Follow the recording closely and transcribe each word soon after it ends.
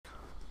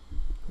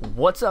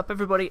What's up,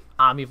 everybody?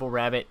 I'm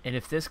EvlRabbit, and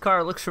if this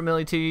car looks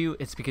familiar to you,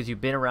 it's because you've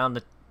been around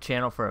the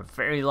channel for a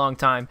very long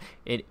time.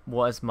 It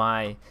was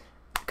my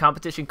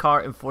competition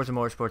car in Forza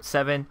Motorsport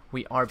 7.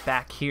 We are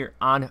back here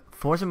on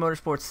Forza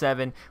Motorsport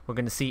 7. We're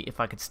going to see if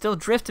I can still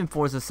drift in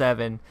Forza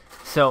 7.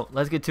 So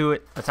let's get to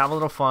it. Let's have a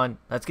little fun.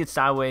 Let's get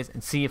sideways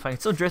and see if I can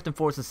still drift in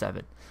Forza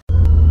 7.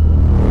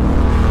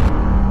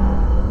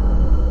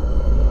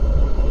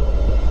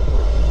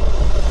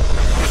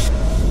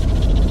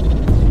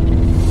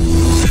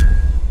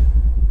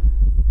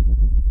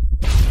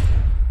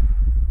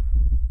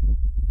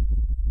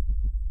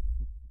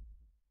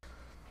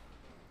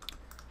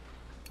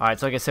 Alright,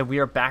 so like I said, we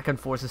are back on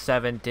Forza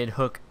 7. Did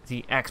hook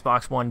the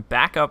Xbox One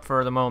back up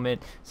for the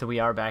moment. So we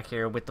are back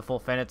here with the full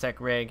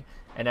Fanatec rig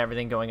and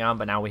everything going on.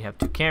 But now we have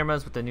two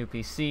cameras with the new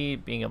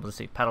PC, being able to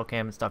see pedal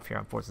cam and stuff here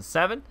on Forza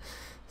 7.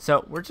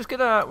 So we're just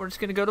gonna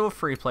go to a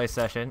free play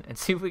session and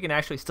see if we can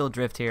actually still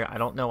drift here. I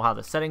don't know how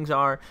the settings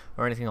are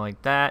or anything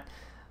like that.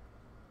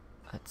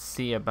 Let's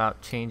see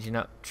about changing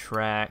up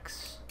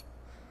tracks.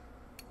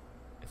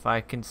 If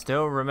I can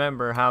still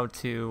remember how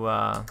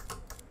to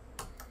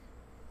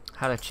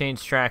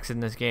change tracks in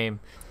this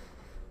game.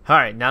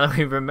 Alright, now that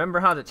we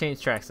remember how to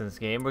change tracks in this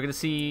game, we're going to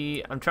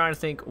see, I'm trying to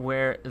think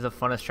where the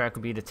funnest track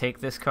would be to take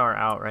this car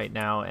out right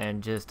now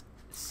and just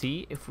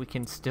see if we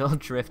can still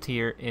drift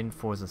here in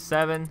Forza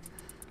 7.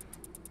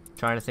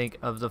 Trying to think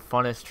of the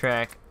funnest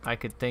track I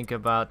could think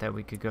about that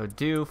we could go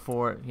do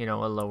for, you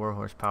know, a lower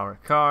horsepower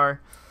car.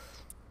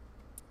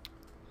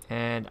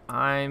 And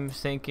I'm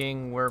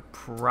thinking we're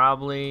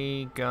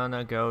probably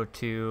gonna go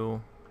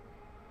to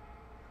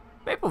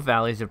Maple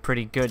Valley's a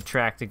pretty good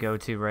track to go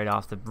to right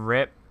off the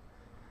rip.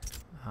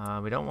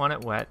 We don't want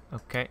it wet.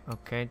 Okay,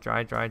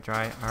 dry.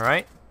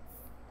 Alright.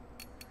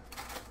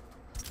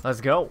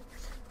 Let's go.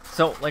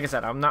 So, like I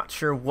said, I'm not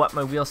sure what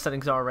my wheel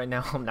settings are right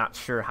now. I'm not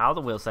sure how the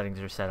wheel settings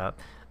are set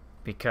up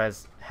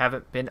because I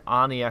haven't been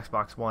on the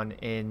Xbox One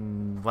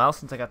in, well,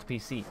 since I got the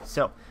PC.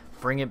 So,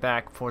 bring it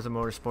back, Forza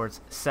Motorsports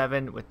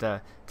 7 with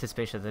the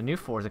anticipation of the new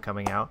Forza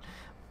coming out.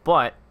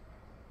 But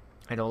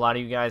I know a lot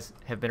of you guys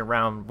have been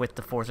around with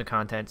the Forza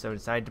content, so I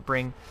decided to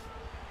bring,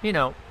 you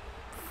know,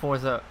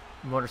 Forza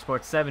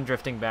Motorsport 7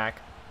 drifting back,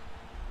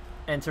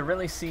 and to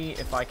really see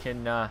if I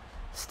can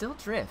still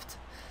drift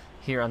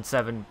here on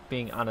 7,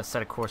 being on a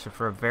set of Corsa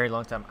for a very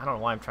long time. I don't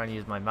know why I'm trying to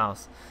use my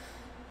mouse.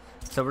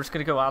 So we're just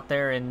going to go out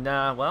there and,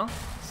 well,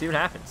 see what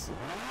happens.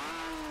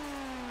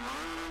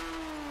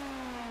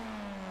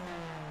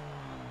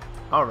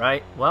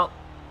 Alright, well.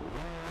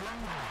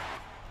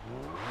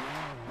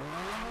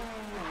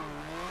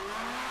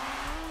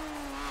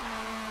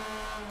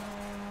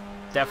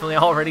 Definitely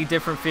already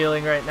different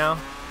feeling right now.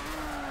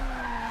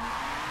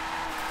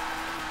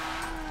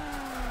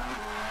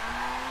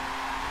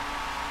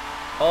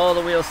 All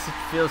the wheels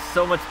feel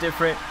so much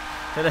different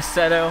than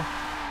Assetto.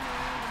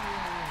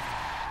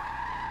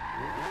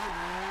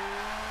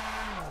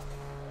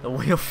 The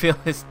wheel feel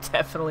is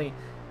definitely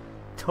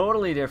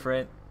totally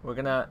different. We're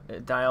gonna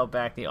dial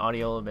back the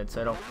audio a little bit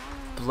so I don't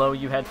blow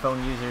you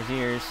headphone users'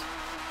 ears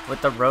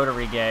with the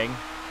rotary gang.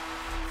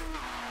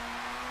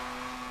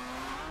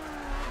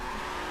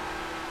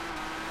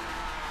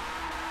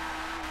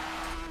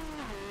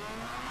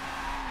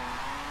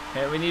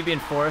 Okay, we need to be in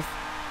fourth.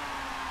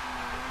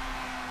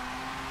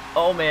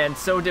 Oh man,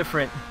 so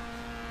different.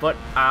 But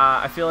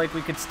I feel like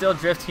we could still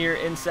drift here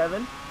in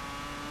 7.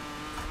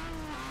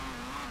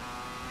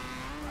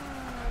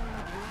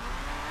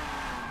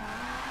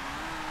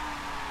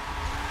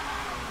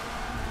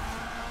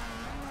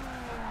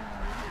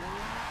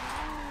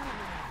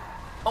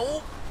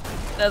 Oh,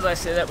 as I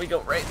say that, we go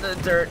right in the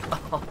dirt.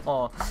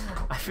 Oh,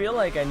 I feel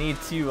like I need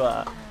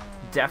to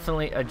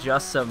definitely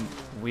adjust some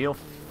wheel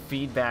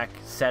feedback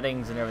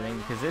settings and everything,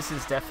 because this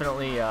is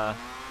definitely a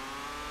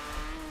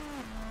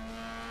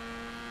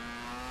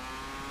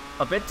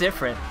bit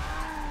different.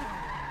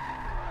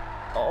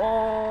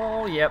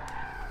 Oh, yep.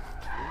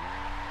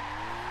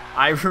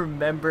 I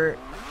remember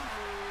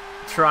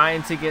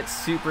trying to get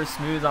super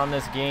smooth on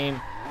this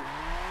game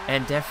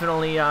and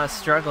definitely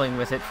struggling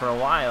with it for a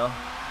while.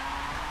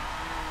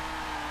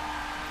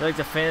 I feel like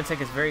the Fanatec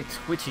is very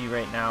twitchy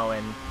right now,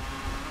 and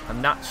I'm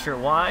not sure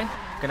why.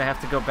 I'm gonna have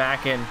to go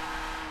back and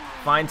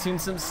fine-tune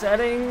some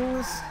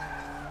settings.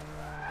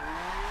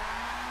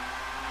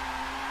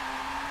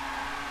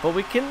 But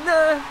we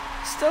can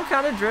still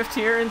kind of drift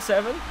here in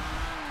 7.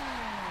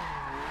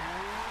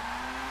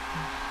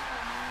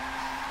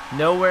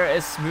 Nowhere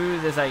as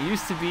smooth as I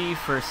used to be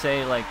for,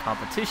 say, like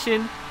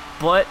competition.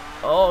 But,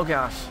 oh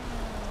gosh.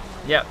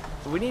 Yep,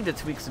 we need to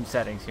tweak some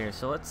settings here.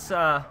 So let's,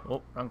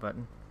 oh, wrong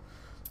button.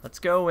 Let's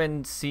go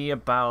and see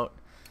about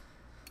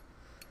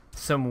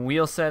some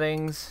wheel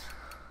settings.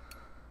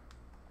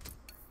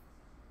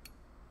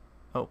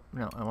 Oh,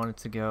 no, I wanted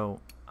to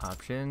go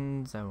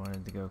options, I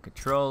wanted to go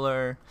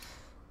controller,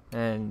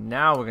 and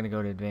now we're going to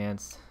go to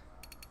advanced.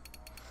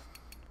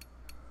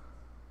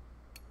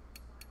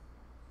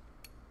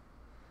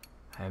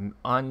 I'm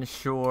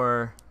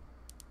unsure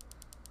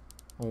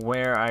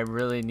where I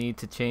really need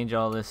to change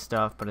all this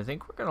stuff, but I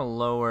think we're going to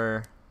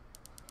lower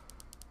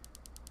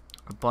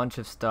a bunch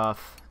of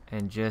stuff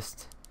and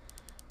just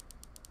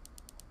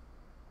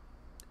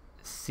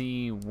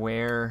see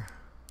where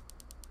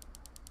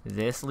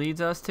this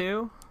leads us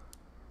to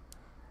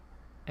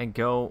and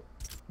go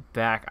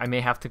back. I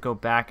may have to go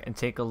back and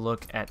take a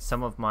look at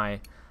some of my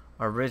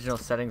original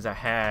settings I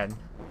had.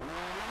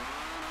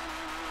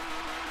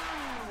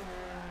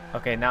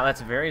 Okay, now that's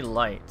very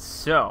light,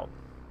 so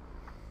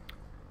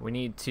we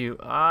need to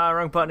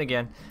wrong button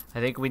again.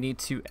 I think we need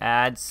to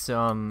add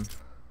some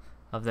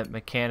of that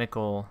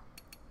mechanical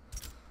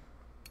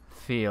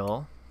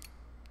feel.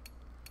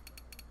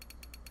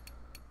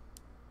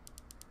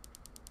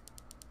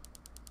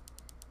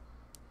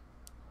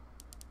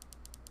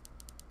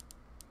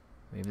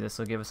 Maybe this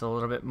will give us a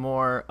little bit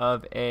more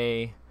of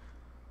a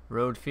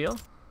road feel,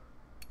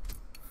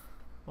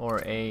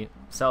 or a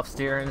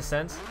self-steer in a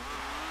sense.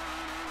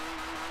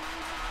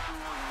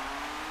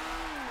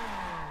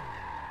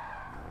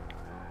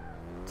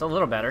 It's a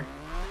little better.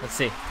 Let's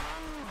see.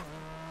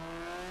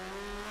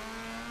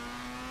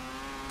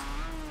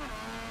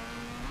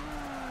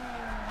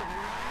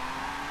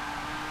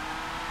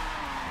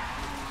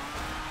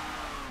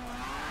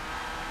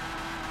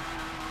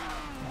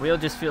 Wheel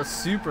just feels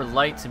super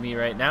light to me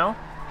right now.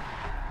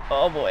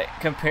 Oh boy,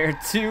 compared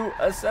to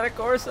a Assetto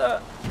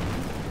Corsa.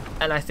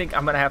 And I think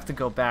I'm gonna have to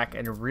go back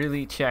and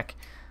really check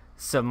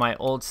some of my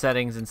old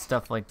settings and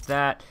stuff like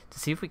that to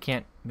see if we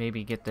can't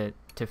maybe get the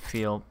to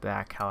feel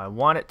back how I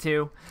want it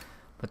to.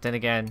 But then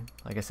again,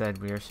 like I said,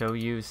 we are so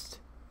used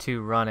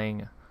to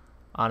running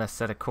on a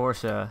Assetto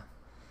Corsa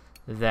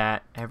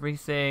that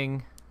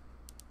everything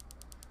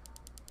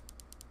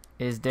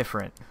is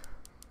different.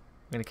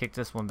 I'm gonna kick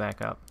this one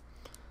back up.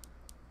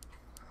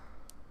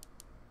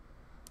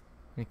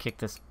 I'm gonna kick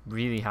this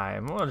really high,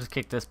 and we'll just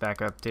kick this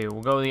back up too.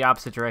 We'll go the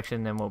opposite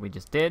direction than what we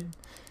just did.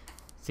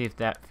 See if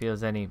that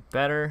feels any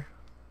better.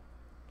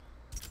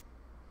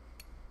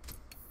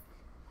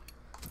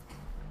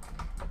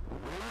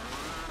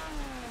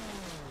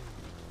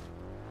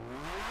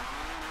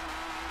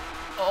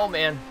 Oh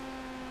man.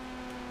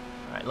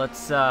 Alright,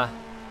 let's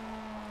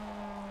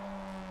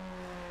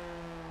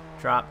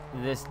drop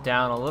this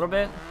down a little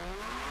bit.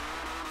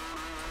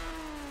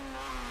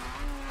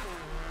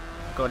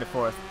 Go to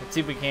fourth. Let's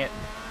see if we can't,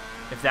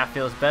 if that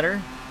feels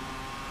better.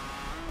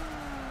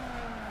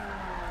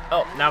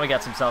 Oh, now we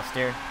got some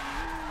self-steer.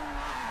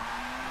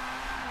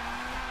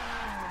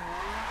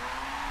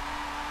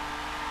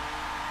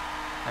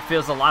 That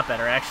feels a lot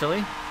better,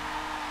 actually.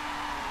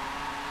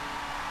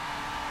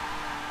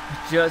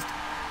 Just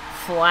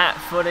flat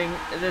footing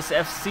this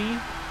FC.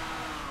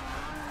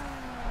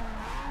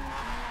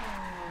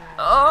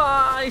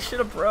 Oh, I should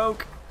have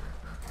broke.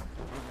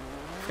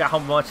 Forgot how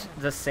much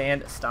the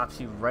sand stops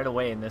you right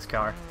away in this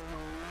car.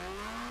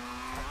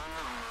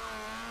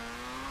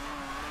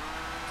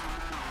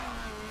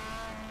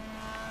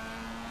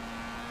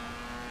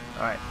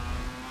 Alright.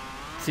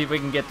 See if we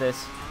can get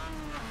this.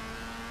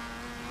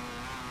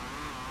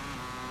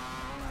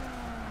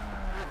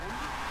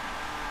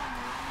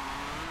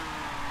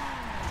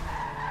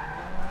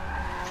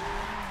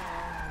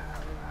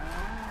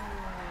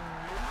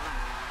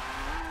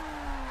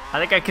 I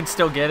think I can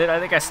still get it.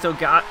 I think I still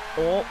got,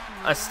 oh,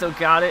 I still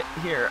got it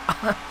here.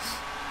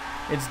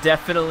 It's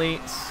definitely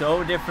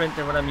so different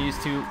than what I'm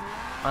used to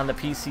on the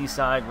PC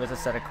side with a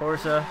Assetto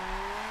Corsa.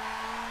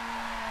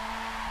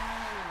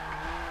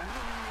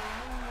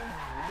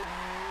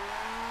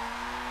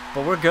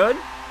 But we're good.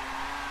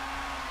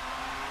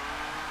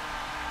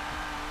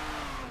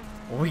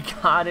 We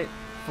got it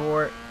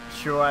for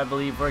sure. I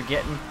believe we're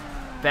getting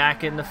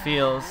back in the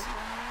feels.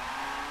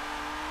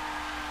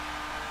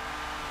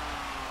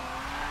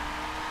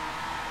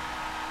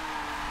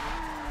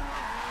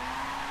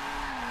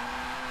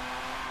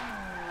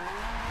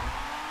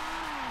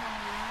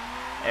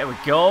 There we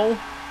go.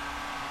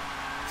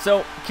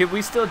 So, can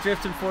we still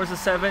drift in Forza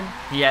 7?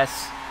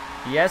 Yes.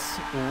 Yes,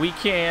 we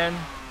can.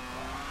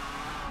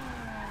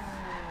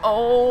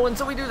 Oh, and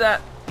so we do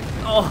that.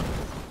 Oh,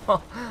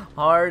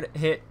 hard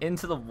hit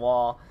into the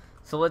wall.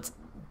 So let's,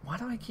 why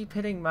do I keep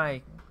hitting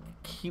my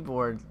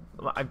keyboard?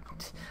 I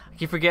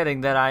keep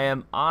forgetting that I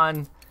am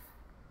on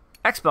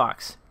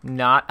Xbox,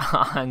 not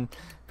on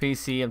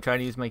PC. I'm trying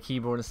to use my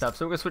keyboard and stuff.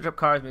 So we're going to switch up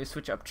cars, maybe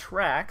switch up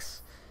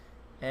tracks,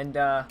 and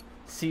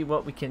see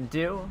what we can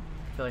do.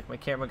 I feel like my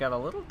camera got a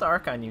little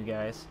dark on you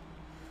guys.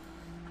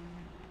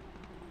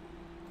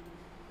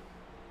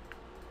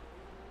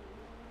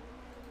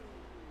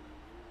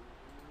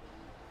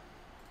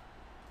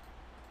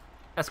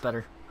 That's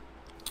better.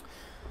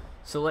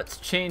 So let's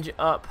change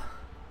up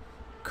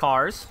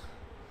cars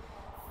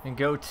and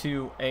go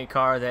to a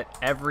car that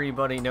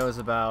everybody knows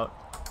about,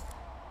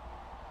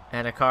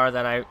 and a car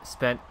that I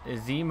spent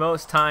the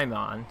most time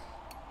on,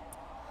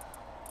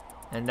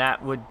 and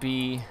that would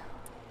be,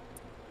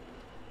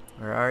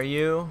 where are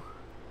you?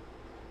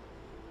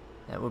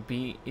 That would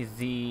be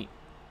the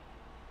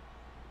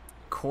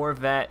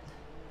Corvette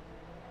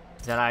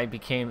that I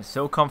became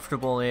so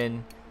comfortable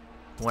in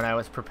when I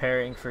was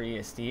preparing for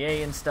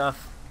ESDA and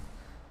stuff.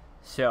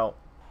 So,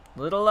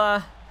 little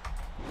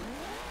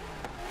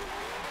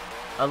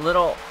a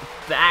little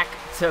back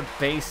to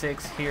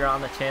basics here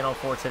on the channel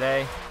for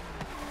today.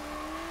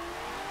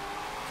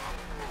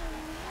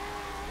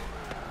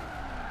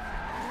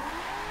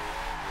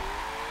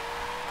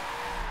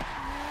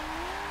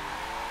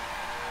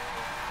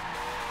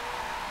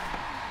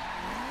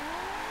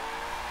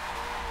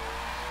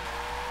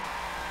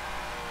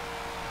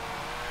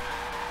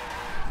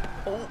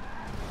 Oh,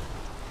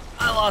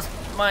 I lost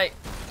my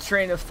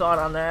train of thought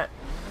on that.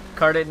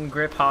 Car didn't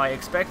grip how I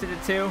expected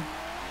it to.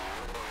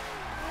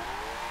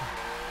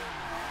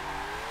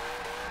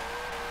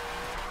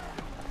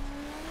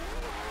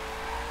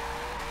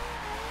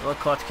 A little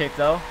clutch kick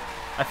though.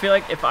 I feel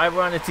like if I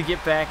wanted to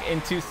get back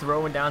into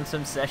throwing down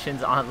some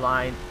sessions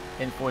online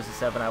in Forza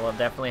 7, I will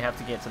definitely have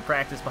to get some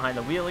practice behind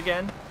the wheel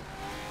again.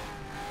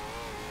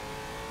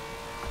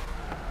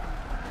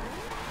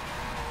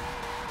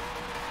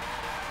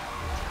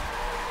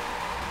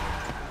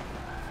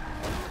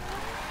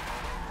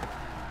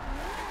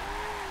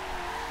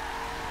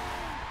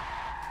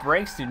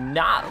 Brakes do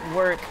not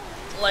work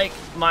like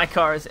my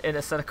cars in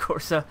Assetto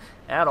Corsa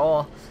at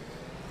all.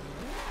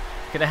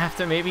 Gonna have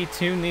to maybe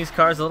tune these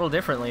cars a little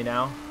differently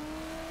now.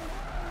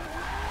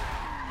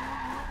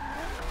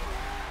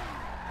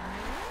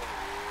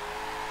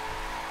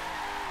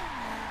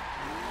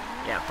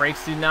 Yeah,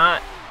 brakes do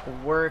not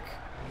work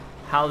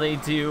how they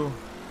do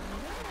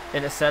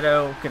in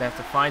Assetto. Gonna have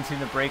to fine tune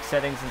the brake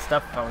settings and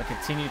stuff if I want to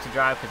continue to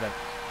drive, because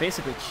I've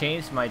basically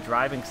changed my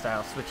driving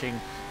style, switching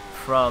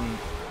from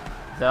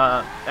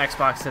the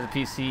Xbox to the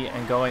PC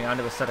and going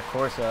onto Assetto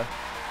Corsa.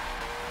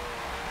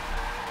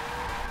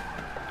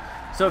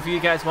 So if you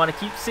guys want to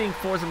keep seeing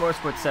Forza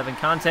Motorsport 7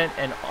 content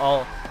and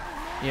all,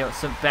 you know,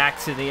 some back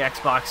to the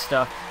Xbox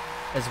stuff,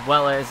 as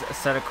well as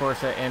Assetto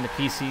Corsa and the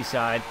PC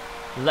side,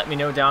 let me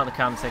know down in the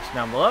comment section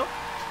down below.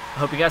 I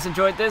hope you guys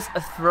enjoyed this,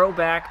 a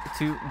throwback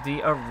to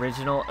the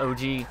original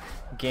OG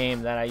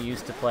game that I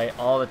used to play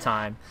all the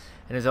time.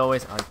 And as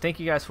always, I thank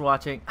you guys for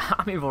watching.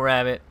 I'm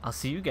EvlRabbit. I'll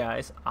see you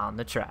guys on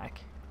the track.